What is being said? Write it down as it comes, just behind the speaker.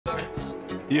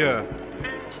Yeah.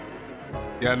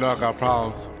 Yeah, I know I got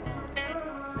problems.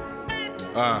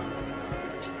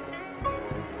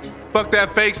 Fuck that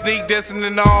fake sneak dissing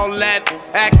and all that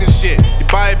acting shit. You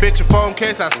buy a bitch a phone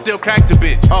case, I still crack the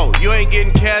bitch. Oh, you ain't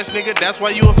getting cash, nigga, that's why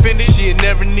you offended? She'd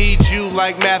never need you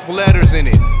like math with letters in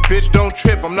it. Bitch, don't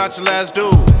trip, I'm not your last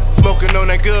dude. Smoking on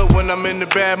that good when I'm in the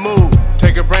bad mood.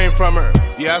 Take her brain from her,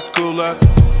 yeah, I school her.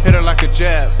 Hit her like a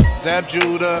jab, zap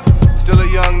Judah. Still a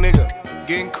young nigga,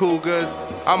 getting cougars.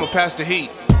 I'ma pass the heat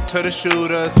to the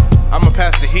shooters. I'ma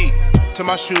pass the heat to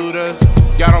my shooters.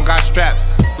 Y'all don't got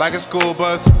straps like a school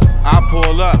bus. I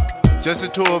pull up, just the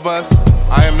two of us.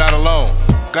 I am not alone,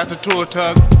 got the tour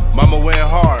tugged. Mama went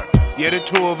hard, yeah, the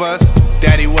two of us.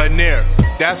 Daddy wasn't there,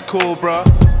 that's cool, bruh.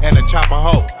 And a chopper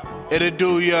hoe, it'll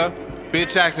do ya.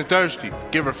 Bitch acting thirsty,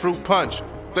 give her fruit punch.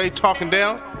 They talking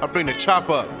down, I bring the chop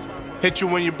up. Hit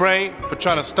you in your brain for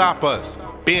trying to stop us.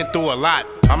 Been through a lot,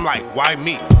 I'm like, why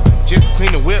me? Just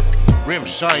clean the whip, rim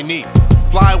shiny.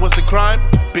 Fly was the crime,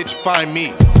 bitch find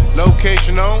me.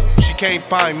 Location on, she can't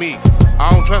find me. I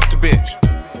don't trust a bitch,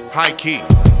 high key.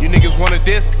 You niggas wanna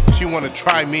diss, she wanna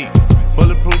try me.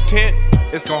 Bulletproof tent,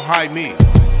 it's gon' hide me.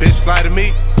 Bitch lie to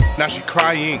me, now she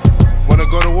crying. Wanna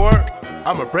go to war?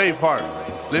 I'm a brave heart.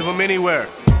 Live 'em anywhere,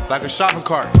 like a shopping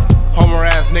cart. Homer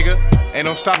ass nigga, ain't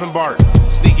no stopping Bart.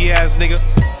 Sneaky ass nigga,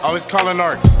 always calling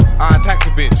arts. I tax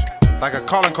a bitch, like a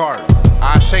calling card.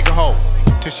 I shake a hoe,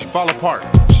 till she fall apart.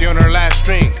 She on her last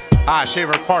string, I shave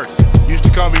her parts. Used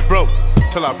to call me broke,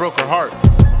 till I broke her heart.